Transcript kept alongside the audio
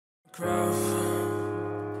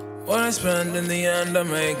What I spend in the end, I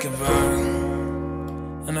make it back.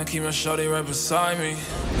 And I keep my shawty right beside me.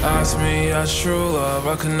 Ask me, that's true love.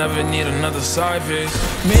 I could never need another side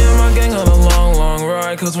piece. Me and my gang on a long, long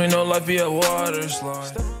ride, cause we know life be a water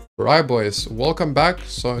slide. Right boys, welcome back.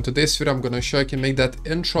 So in today's video I'm gonna show you can make that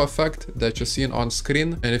intro effect that you're seeing on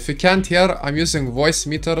screen. And if you can't hear, I'm using voice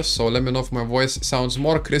meter, so let me know if my voice sounds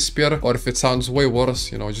more crispier or if it sounds way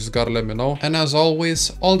worse, you know, just gotta let me know. And as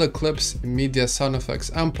always, all the clips, media, sound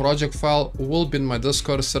effects and project file will be in my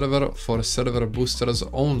Discord server for server boosters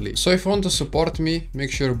only. So if you want to support me,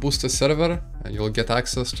 make sure you boost the server and you'll get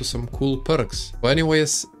access to some cool perks. But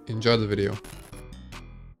anyways, enjoy the video.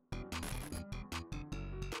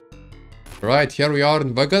 Right, here we are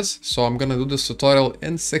in Vegas, so I'm gonna do this tutorial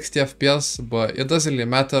in 60 FPS, but it doesn't really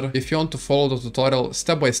matter. If you want to follow the tutorial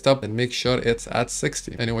step by step, and make sure it's at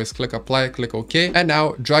 60. Anyways, click apply, click OK. And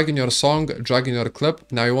now drag in your song, drag in your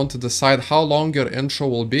clip. Now you want to decide how long your intro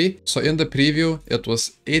will be. So in the preview, it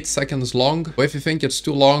was 8 seconds long, but if you think it's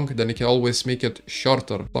too long, then you can always make it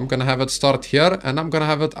shorter. So I'm gonna have it start here, and I'm gonna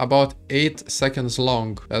have it about 8 seconds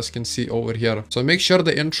long, as you can see over here. So make sure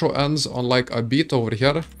the intro ends on like a beat over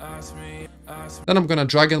here. Then I'm gonna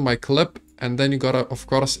drag in my clip, and then you gotta, of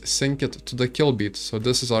course, sync it to the kill beat. So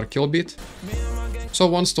this is our kill beat. So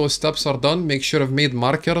once those steps are done, make sure you've made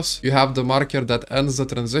markers. You have the marker that ends the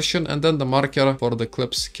transition and then the marker for the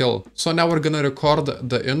clip's kill. So now we're gonna record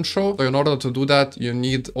the intro. So in order to do that, you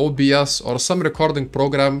need OBS or some recording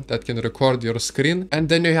program that can record your screen. And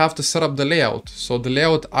then you have to set up the layout. So the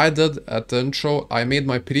layout I did at the intro, I made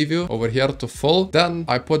my preview over here to full. Then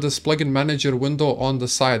I put this plugin manager window on the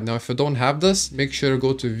side. Now if you don't have this, make sure you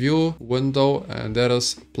go to view, window, and there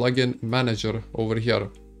is plugin manager over here.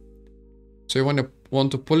 So you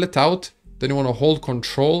want to pull it out, then you want to hold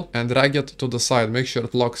control and drag it to the side. Make sure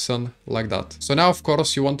it locks in like that. So now, of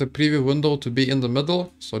course, you want the preview window to be in the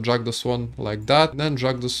middle. So drag this one like that, and then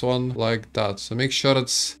drag this one like that. So make sure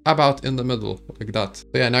it's about in the middle like that. So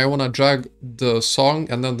yeah, now you want to drag the song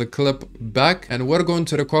and then the clip back, and we're going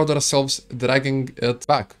to record ourselves dragging it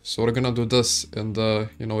back. So we're gonna do this in the,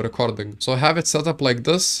 recording. So have it set up like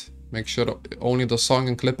this. Make sure only the song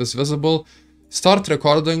and clip is visible. Start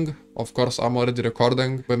recording. Of course, I'm already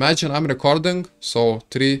recording. But imagine I'm recording. So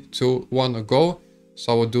 3, 2, 1, go.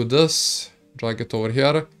 So I would do this, drag it over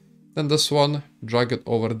here. Then this one, drag it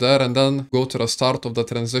over there, and then go to the start of the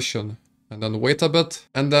transition. And then wait a bit,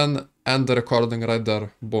 and then end the recording right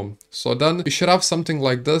there. Boom. So then you should have something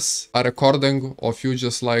like this, a recording of you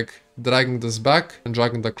just like dragging this back and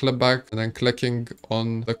dragging the clip back and then clicking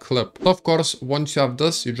on the clip. So of course, once you have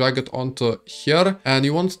this, you drag it onto here, and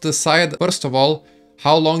you want to decide, first of all,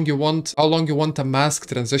 how long you want a mask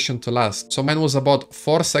transition to last. So mine was about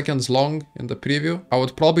 4 seconds long in the preview. I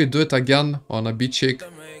would probably do it again on a beat shake.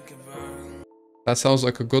 That sounds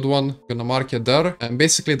like a good one. Gonna mark it there. And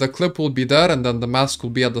basically the clip will be there and then the mask will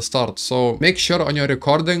be at the start. So make sure on your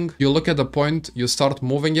recording, you look at the point, you start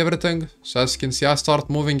moving everything. So as you can see, I start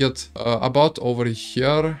moving it about over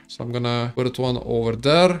here. So I'm gonna put it one over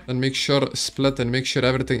there and make sure split and make sure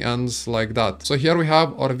everything ends like that. So here we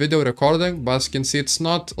have our video recording, but as you can see, it's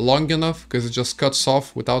not long enough because it just cuts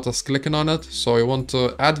off without us clicking on it. So you want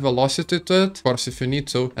to add velocity to it, of course, if you need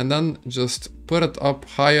to, and then just put it up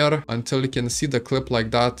higher until you can see the clip like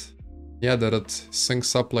that. Yeah, that it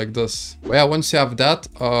syncs up like this. But yeah, once you have that,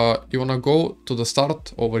 you want to go to the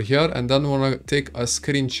start over here, and then you want to take a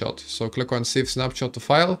screenshot. So click on save snapshot to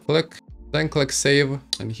file, click, then click save,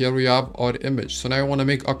 and here we have our image. So now you want to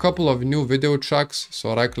make a couple of new video tracks.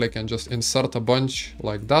 So right click and just insert a bunch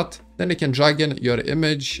like that. Then you can drag in your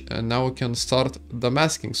image, and now we can start the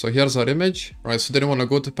masking. So here's our image. Right, so then you want to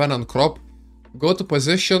go to pen and crop. Go to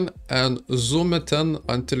position and zoom it in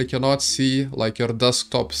until you cannot see like your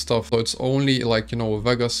desktop stuff. So it's only like,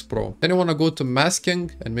 Vegas Pro. Then you want to go to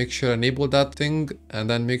masking and make sure enable that thing, and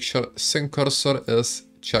then make sure sync cursor is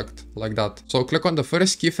checked like that. So click on the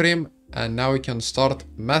first keyframe, and now we can start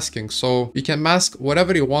masking. So you can mask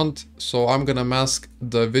whatever you want. So I'm gonna mask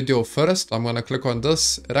the video first. I'm gonna click on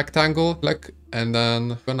this rectangle, click, and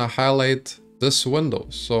then I'm gonna highlight this window.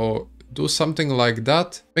 So do something like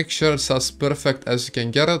that. Make sure it's as perfect as you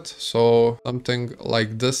can get it. So something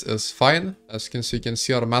like this is fine. As you can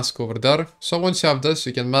see our mask over there. So once you have this,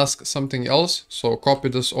 you can mask something else. So copy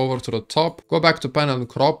this over to the top. Go back to pen and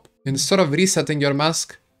crop. Instead of resetting your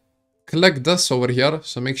mask, click this over here.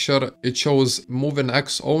 So make sure it shows move in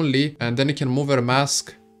X only. And then you can move your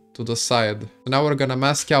mask to the side. So now we're gonna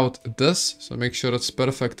mask out this, so make sure it's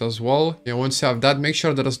perfect as well. And once you have that, make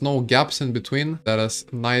sure there is no gaps in between. That is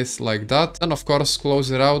nice like that. And of course,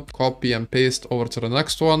 close it out, copy and paste over to the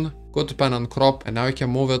next one. Go to pen and crop, and now you can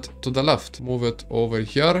move it to the left. Move it over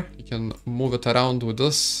here. You can move it around with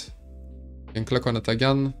this. You can click on it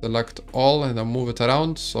again, select all, and then move it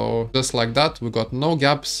around. So just like that, we got no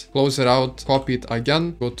gaps. Close it out, copy it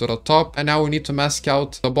again, go to the top, and now we need to mask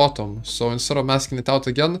out the bottom. So instead of masking it out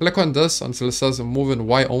again, click on this until it says move in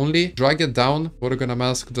Y only, drag it down. We're gonna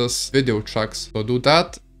mask this video tracks. So do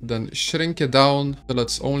that, then shrink it down till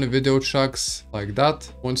it's only video tracks, like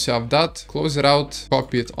that. Once you have that, close it out,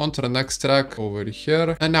 copy it onto the next track over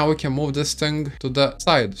here, and now we can move this thing to the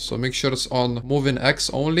side. So make sure it's on move in X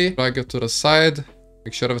only, drag it to the side,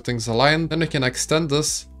 make sure everything's aligned. Then we can extend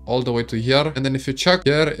this all the way to here, and then if you check,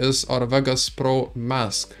 here is our Vegas Pro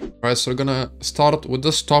mask. Alright, so we're gonna start with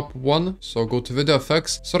this top one. So go to video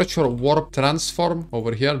effects, search for warp transform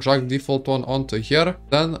over here, drag default one onto here,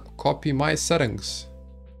 then copy my settings.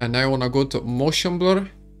 And now you want to go to motion blur,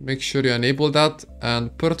 make sure you enable that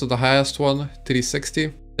and put it to the highest one,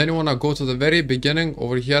 360. Then you want to go to the very beginning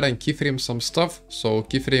over here and keyframe some stuff. So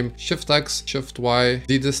keyframe Shift X, Shift Y,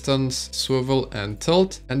 Z-distance, swivel and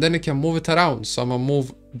tilt. And then you can move it around. So I'm going to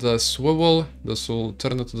move the swivel, this will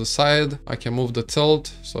turn it to the side. I can move the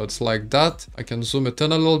tilt, so it's like that. I can zoom it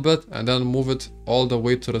in a little bit and then move it all the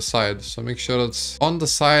way to the side. So make sure it's on the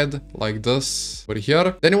side like this over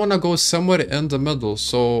here. Then you want to go somewhere in the middle.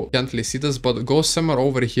 So you can't really see this, but go somewhere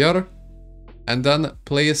over here and then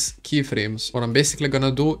place keyframes. What I'm basically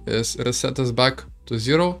gonna do is reset this back to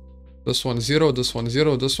 0. This one 0, this one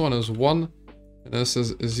 0, this one is 1. And this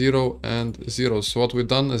is 0 and 0. So what we've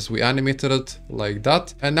done is we animated it like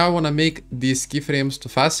that. And now I want to make these keyframes to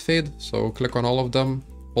fast fade. So click on all of them,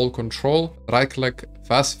 hold control, right click,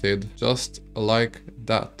 fast fade, just like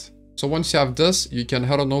that. So once you have this, you can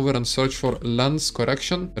head on over and search for lens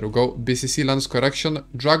correction. There we go, BCC lens correction,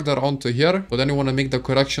 drag that onto here. But then you want to make the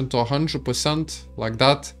correction to 100% like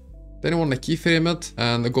that. Then you want to keyframe it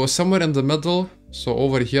and go somewhere in the middle. So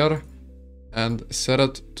over here, and set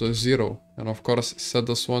it to 0. And of course, set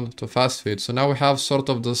this one to fast fade. So now we have sort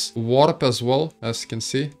of this warp as well, as you can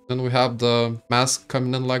see. Then we have the mask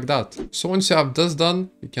coming in like that. So once you have this done,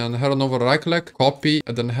 you can head on over, right click, copy,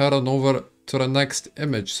 and then head on over to the next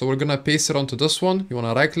image. So we're gonna paste it onto this one. You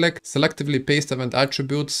wanna right click, selectively paste event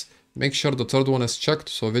attributes. Make sure the third one is checked.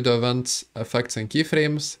 So video events, effects and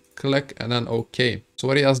keyframes. Click and then OK. So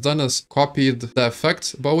what he has done is copied the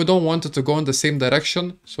effects, but we don't want it to go in the same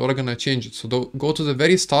direction. So we're gonna change it. So go to the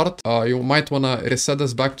very start. You might wanna reset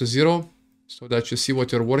this back to 0 so that you see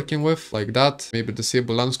what you're working with, like that. Maybe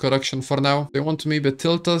disable lens correction for now. You want to maybe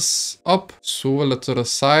tilt this up, swivel it to the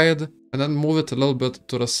side, and then move it a little bit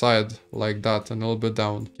to the side like that and a little bit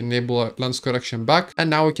down. Enable lens correction back, and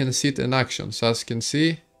now we can see it in action. So as you can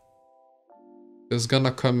see, is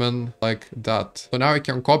gonna come in like that. So now we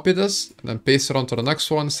can copy this and then paste it onto the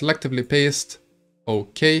next one, selectively paste,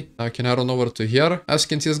 OK. Now I can head on over to here. As you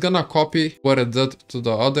can see, it's gonna copy what it did to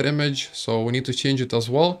the other image, so we need to change it as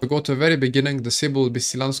well. We go to the very beginning, disable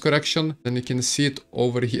BC lens correction, then you can see it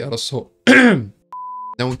over here. So then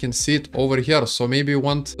we can see it over here. So maybe we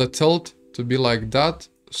want the tilt to be like that.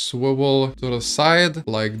 Swivel to the side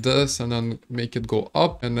like this, and then make it go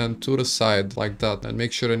up and then to the side like that, and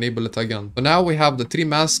make sure enable it again. So now we have the 3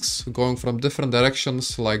 masks going from different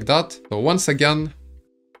directions like that. So once again,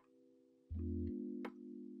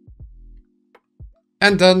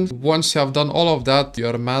 and then once you have done all of that,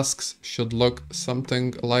 your masks should look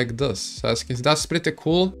something like this. So as you can see, that's pretty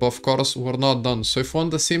cool, but of course we're not done. So if you want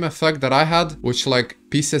the same effect that I had, which like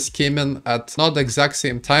pieces came in at not the exact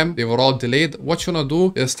same time, they were all delayed, what you wanna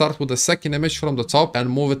do is start with the second image from the top and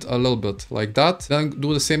move it a little bit like that. Then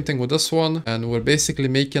do the same thing with this one, and we're basically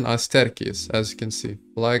making a staircase, as you can see,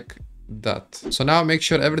 like that. So now make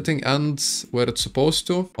sure everything ends where it's supposed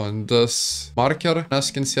to on this marker. As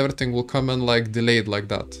you can see, everything will come in like delayed like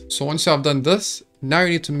that. So once you have done this, now you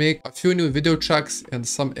need to make a few new video tracks in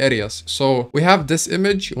some areas. So we have this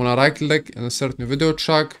image, you want to right click and insert new video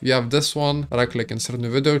track. You have this one, right click, insert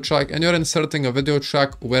new video track, and you're inserting a video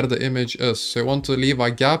track where the image is. So you want to leave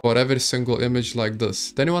a gap for every single image like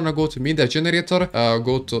this. Then you want to go to media generator,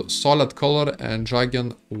 go to solid color and drag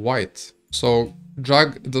in white. So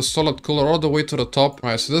drag the solid color all the way to the top.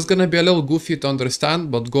 Alright, so this is gonna be a little goofy to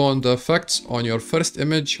understand, but go on the effects on your first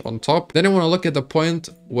image on top. Then you want to look at the point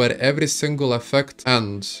where every single effect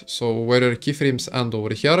ends. So where your keyframes end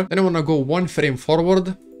over here. Then you want to go 1 frame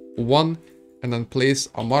forward, 1, and then place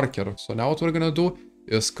a marker. So now what we're gonna do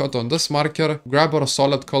is cut on this marker, grab our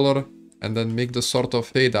solid color, and then make the sort of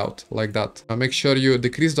fade out like that. Now make sure you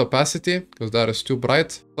decrease the opacity because that is too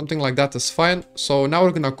bright. Something like that is fine. So now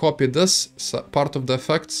we're gonna copy this part of the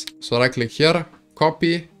effects. So right click here,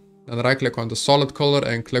 copy, and right click on the solid color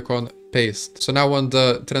and click on paste. So now when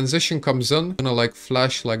the transition comes in, it's gonna like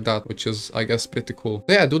flash like that, which is, I guess, pretty cool.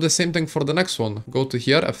 So yeah, do the same thing for the next one. Go to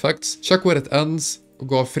here, effects, check where it ends,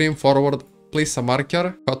 go a frame forward, place a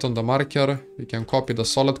marker, cut on the marker. You can copy the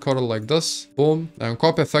solid color like this, boom, and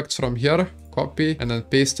copy effects from here, copy, and then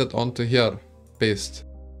paste it onto here, paste.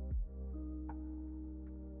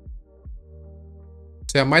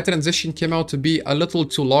 So yeah, my transition came out to be a little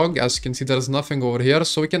too long. As you can see, there's nothing over here.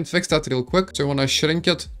 So we can fix that real quick. So you want to shrink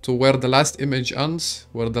it to where the last image ends,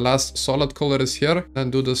 where the last solid color is here.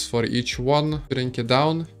 And do this for each one. Shrink it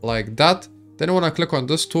down like that. Then you want to click on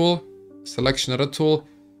this tool, selection red tool.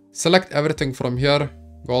 Select everything from here.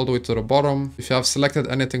 Go all the way to the bottom. If you have selected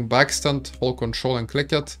anything by accident, hold control and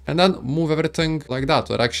click it. And then move everything like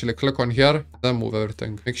that. Or actually click on here, then move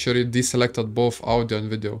everything. Make sure you deselected both audio and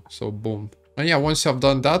video. So boom. And yeah, once you have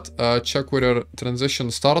done that, check where your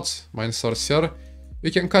transition starts. Mine starts here.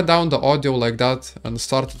 You can cut down the audio like that and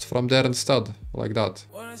start it from there instead, like that.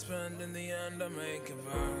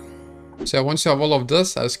 So yeah, once you have all of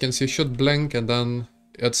this, as you can see, it should blink and then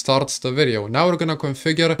it starts the video. Now we're gonna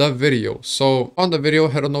configure the video. So on the video,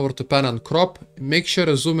 head on over to pan and crop. Make sure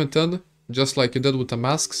to zoom it in, just like you did with the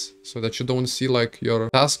masks, so that you don't see like your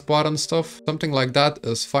taskbar and stuff. Something like that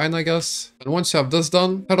is fine, I guess. And once you have this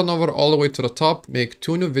done, head on over all the way to the top, make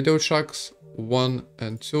 2 new video tracks, 1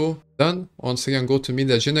 and 2. Then once again go to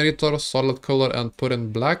media generator, solid color, and put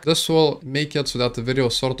in black. This will make it so that the video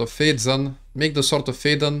sort of fades in. Make the sort of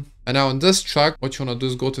fade in. And now on this track, what you want to do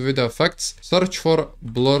is go to video effects, search for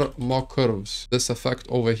blur mock curves. This effect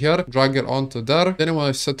over here, drag it onto there. Then you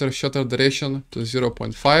want to set your shutter duration to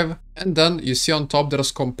 0.5. And then you see on top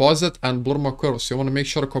there's composite and blur mock curves. So you want to make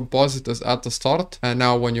sure composite is at the start. And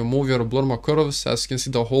now when you move your blur mock curves, as you can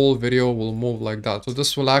see, the whole video will move like that. So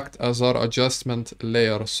this will act as our adjustment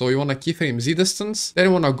layer. So you want to keyframe Z distance. Then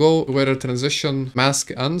you want to go where the transition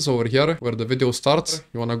mask ends over here, where the video starts.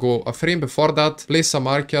 You want to go a frame before that, place a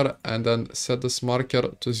marker, and then set this marker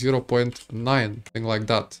to 0.9, thing like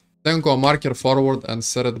that. Then go a marker forward and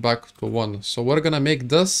set it back to 1. So we're gonna make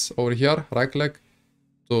this over here, right click,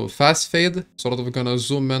 to fast fade, sort of gonna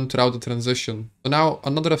zoom in throughout the transition. So now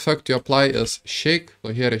another effect to apply is shake.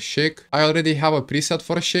 So here is shake. I already have a preset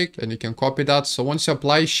for a shake and you can copy that. So once you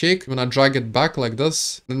apply shake, you're gonna drag it back like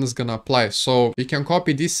this, then it's gonna apply. So you can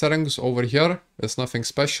copy these settings over here. It's nothing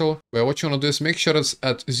special. But what you wanna do is make sure it's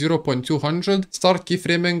at 0.200. Start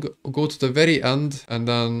keyframing, go to the very end, and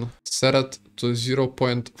then set it to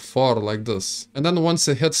 0.4 like this. And then once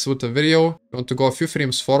it hits with the video, you want to go a few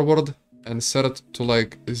frames forward and set it to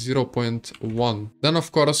like 0.1. Then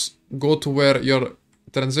of course, go to where your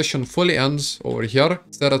transition fully ends over here,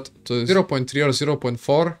 set it to 0.3 or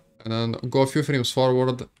 0.4, and then go a few frames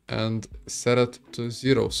forward and set it to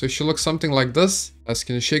 0. So it should look something like this. As you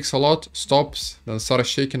can, shakes a lot, stops, then starts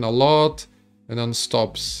shaking a lot, and then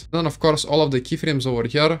stops. Then of course, all of the keyframes over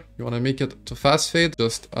here, you want to make it to fast fade.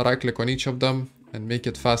 Just right click on each of them and make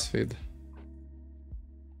it fast fade.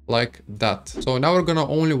 Like that. So now we're gonna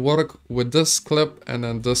only work with this clip and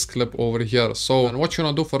then this clip over here. So and what you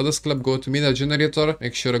wanna do for this clip, go to media generator,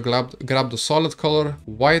 make sure you grab the solid color,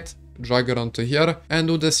 white, drag it onto here, and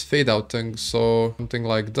do this fade out thing. So something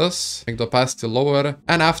like this, make the opacity lower,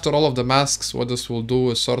 and after all of the masks, what this will do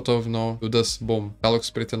is sort of, do this, boom, that looks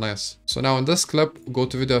pretty nice. So now in this clip, go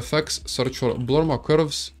to video effects, search for blur mock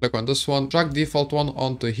curves, click on this one, drag default one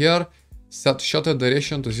onto here, set shutter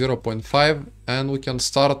duration to 0.5, and we can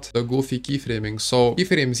start the goofy keyframing. So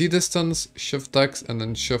keyframe Z distance, shift X, and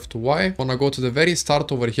then shift Y. Wanna go to the very start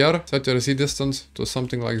over here, set your Z distance to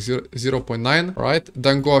something like 0.9, right?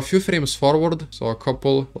 Then go a few frames forward, so a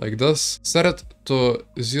couple like this. Set it to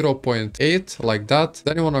 0.8 like that.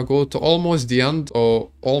 Then you wanna go to almost the end, or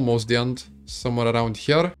almost the end, somewhere around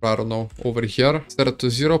here, I don't know, over here. Set it to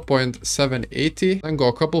 0.780, then go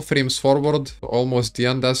a couple frames forward to almost the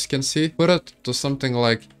end, as you can see. Put it to something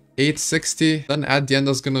like 860, then at the end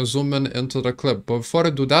is gonna zoom in into the clip. But before I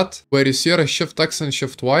do that, where you see here shift X and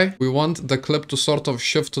shift Y, we want the clip to sort of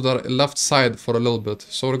shift to the left side for a little bit.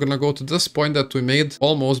 So we're gonna go to this point that we made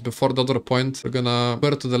almost before the other point. We're gonna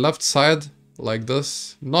put it to the left side like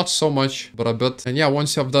this, not so much, but a bit. And yeah,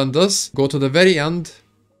 once you have done this, go to the very end,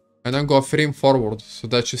 and then go a frame forward so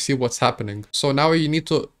that you see what's happening. So now you need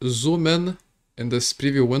to zoom in this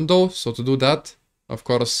preview window. So to do that, of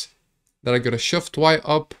course, drag your shift Y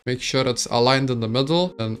up, make sure it's aligned in the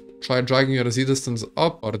middle, and try dragging your Z distance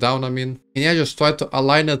up or down, I mean. And yeah, just try to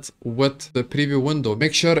align it with the preview window.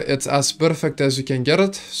 Make sure it's as perfect as you can get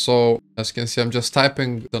it. So as you can see, I'm just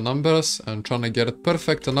typing the numbers and trying to get it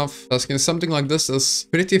perfect enough. As you can see, something like this is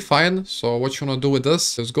pretty fine. So what you want to do with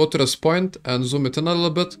this is go to this point and zoom it in a little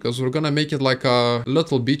bit, because we're gonna make it like a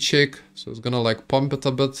little beat shake. So it's gonna like pump it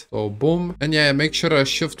a bit. So boom. And yeah, make sure a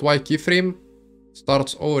Shift Y keyframe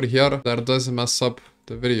starts over here. That doesn't mess up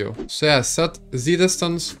the video. So yeah, set Z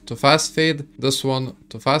distance to fast fade, this one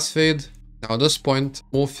to fast fade. Now this point,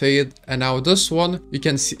 move fade, and now this one, you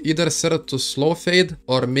can see either set it to slow fade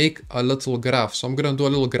or make a little graph. So I'm gonna do a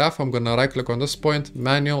little graph. I'm gonna right click on this point,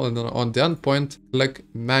 manual, and then on the end point, click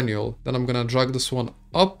manual. Then I'm gonna drag this one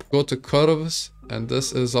up, go to curves, and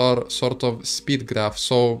this is our sort of speed graph.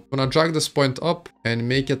 So I'm gonna drag this point up and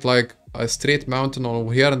make it like a straight mountain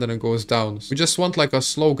over here, and then it goes down. So we just want like a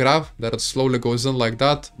slow graph that it slowly goes in like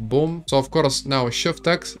that. Boom. So of course now Shift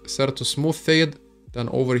X, set it to smooth fade, then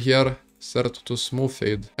over here set it to smooth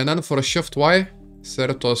fade, and then for a Shift Y,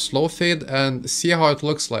 set it to a slow fade, and see how it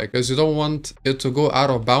looks like, because you don't want it to go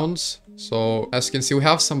out of bounds. So as you can see, we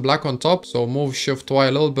have some black on top, so move Shift Y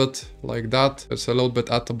a little bit like that. It's a little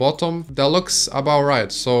bit at the bottom. That looks about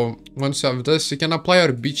right. So once you have this, you can apply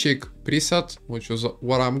your beat shake preset, which is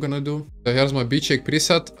what I'm gonna do. So here's my beat shake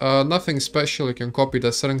preset. Nothing special. You can copy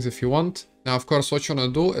the settings if you want. Now of course what you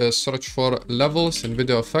wanna do is search for levels in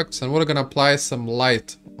video effects, and we're gonna apply some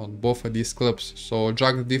light on both of these clips. So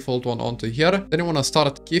drag the default one onto here. Then you want to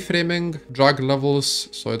start keyframing, drag levels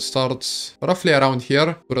so it starts roughly around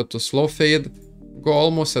here. Put it to slow fade, go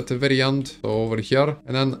almost at the very end, so over here,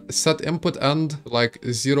 and then set input end like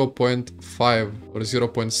 0.5 or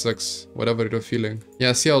 0.6, whatever you're feeling.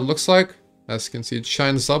 Yeah, see how it looks like? As you can see, it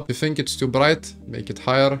shines up. If you think it's too bright, make it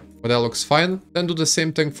higher, but that looks fine. Then do the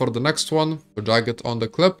same thing for the next one. So drag it on the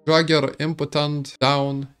clip, drag your input end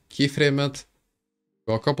down, keyframe it,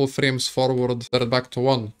 go a couple frames forward, set it back to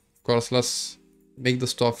 1. Of course, let's make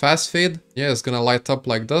this to a fast fade. Yeah, it's gonna light up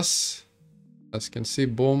like this. As you can see,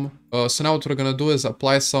 boom. So now what we're gonna do is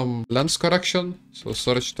apply some lens correction. So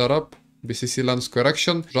search that up, BCC lens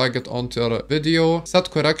correction, drag it onto your video, set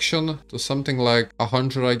correction to something like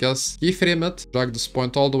 100, I guess. Keyframe it, drag this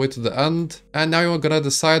point all the way to the end. And now you're gonna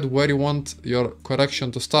decide where you want your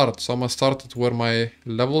correction to start. So I'm gonna start it where my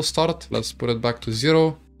levels start. Let's put it back to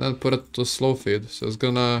 0. Then put it to slow fade. So it's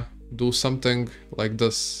gonna do something like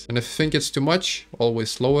this. And if you think it's too much,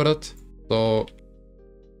 always lower it. So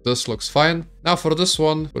this looks fine. Now for this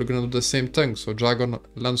one, we're gonna do the same thing. So drag on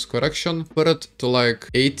lens correction, put it to like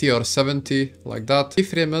 80 or 70, like that.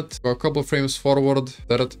 Keyframe it, go a couple frames forward,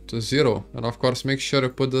 set it to 0. And of course, make sure you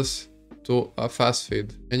put this to a fast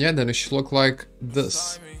fade. And yeah, then it should look like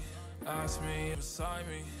this.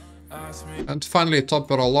 And finally, top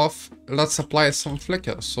it all off, let's apply some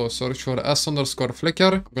flicker. So search for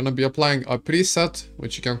S_flicker. I'm gonna be applying a preset,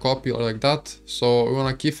 which you can copy like that. So we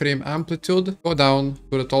want a keyframe amplitude, go down,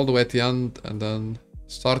 put it all the way at the end, and then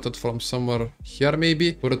start it from somewhere here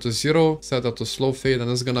maybe. Put it to 0, set it to slow fade, and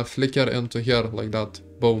it's gonna flicker into here like that.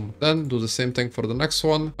 Boom. Then do the same thing for the next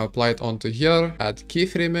one. Apply it onto here, add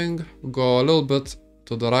keyframing, go a little bit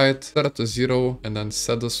to the right, set it to 0, and then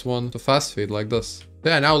set this one to fast fade like this.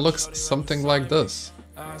 Yeah, now it looks something like this.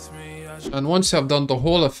 And once you have done the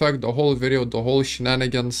whole effect, the whole video, the whole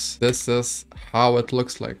shenanigans, this is how it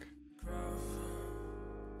looks like.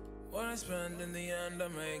 What I spend in the end, I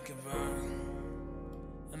make it back.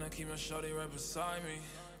 And I keep my shawty right beside me.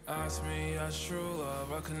 Ask me, that's true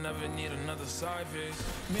love. I could never need another side piece.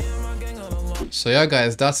 Me and my gang all alone. So yeah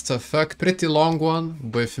guys, that's the effect. Pretty long one,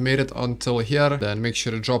 but if you made it until here, then make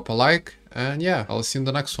sure to drop a like. And yeah, I'll see you in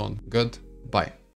the next one. Goodbye.